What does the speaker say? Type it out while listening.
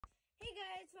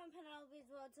it's from Penelope's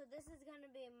World. So this is going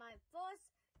to be my first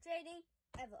trading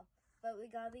ever. But we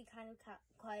got to be kind of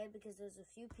quiet because there's a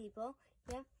few people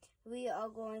here. We are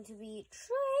going to be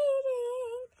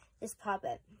trading this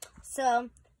puppet. So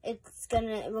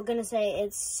we're gonna say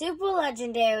it's super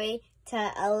legendary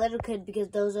to a little kid because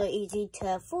those are easy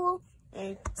to fool.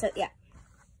 And so yeah.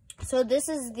 So this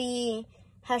is the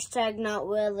hashtag not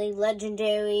really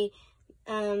legendary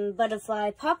butterfly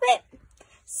puppet.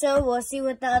 So we'll see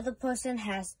what the other person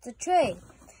has to trade.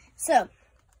 So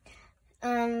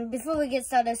before we get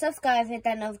started, subscribe, hit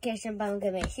that notification button,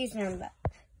 give me a huge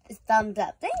thumbs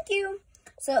up. Thank you.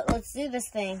 So let's do this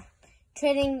thing.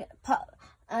 Trading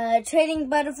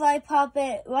butterfly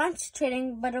puppet once,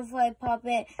 trading butterfly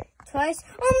puppet twice.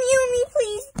 Oh me,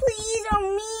 please,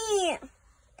 oh me.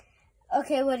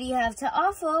 Okay, what do you have to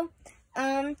offer?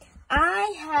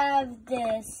 I have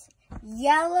this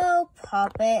yellow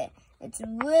puppet. It's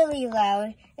really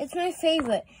loud. It's my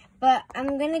favorite, but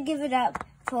I'm gonna give it up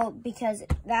because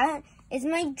that is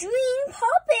my dream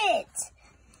puppet.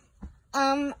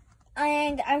 And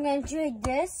I'm gonna trade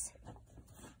this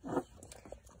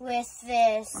with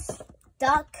this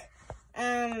duck.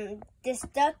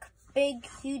 Big,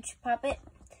 huge puppet.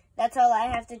 That's all I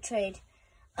have to trade.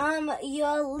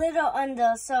 You're a little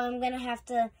under, so I'm gonna have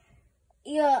to.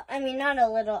 Not a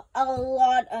little, a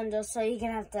lot under, so you're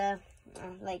gonna have to,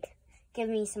 give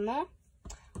me some more.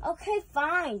 Okay,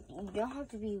 fine. You don't have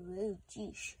to be rude,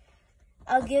 jeez.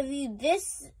 I'll give you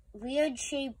this weird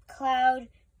shaped cloud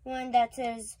one that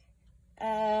says,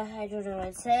 I don't know what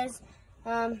it says.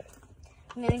 I'm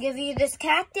gonna give you this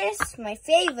cactus, my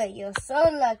favorite. You're so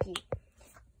lucky.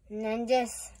 And then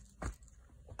this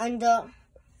under,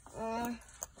 I'm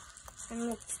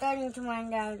starting to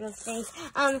wind out of things.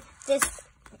 This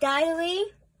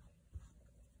diary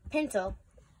pencil,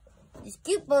 this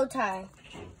cute bow tie,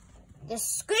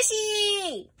 this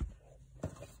squishy,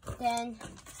 then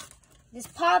this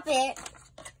puppet,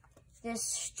 this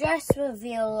stress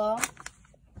revealer,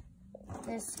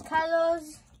 this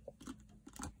colors,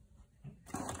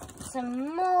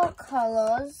 some more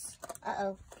colors,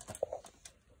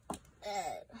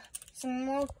 some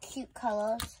more cute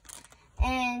colors,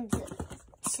 and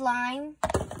slime,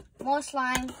 more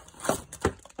slime,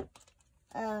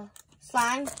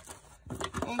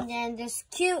 and then this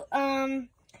cute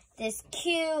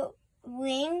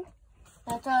wing.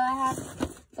 That's all I have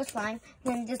for slime.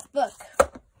 Then this book,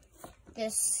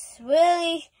 this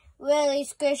really, really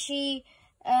squishy,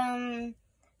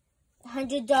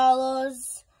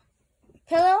 $100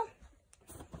 pillow,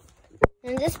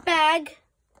 and this bag.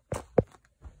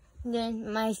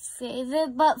 Then my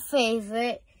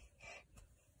favorite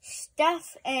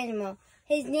stuffed animal.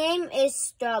 His name is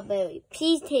Strawberry.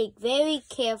 Please take very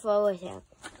careful with him.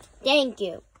 Thank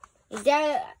you.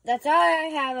 That's all I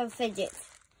have of Fidget.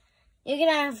 You're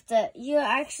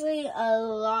actually a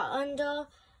lot under,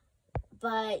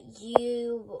 but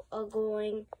you are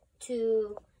going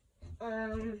to,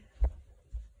 I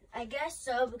guess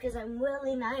so, because I'm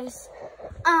really nice.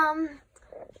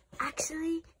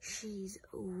 Actually, she's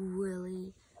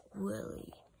really,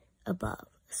 really above,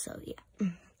 so yeah.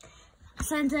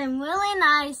 Since I'm really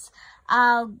nice,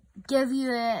 I'll give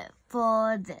you it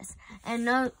for this, and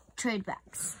no trade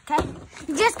backs, okay?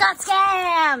 You just got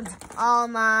scammed! All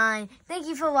mine. Thank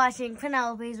you for watching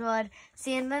Penelope's World.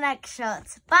 See you in the next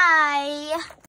shots. Bye!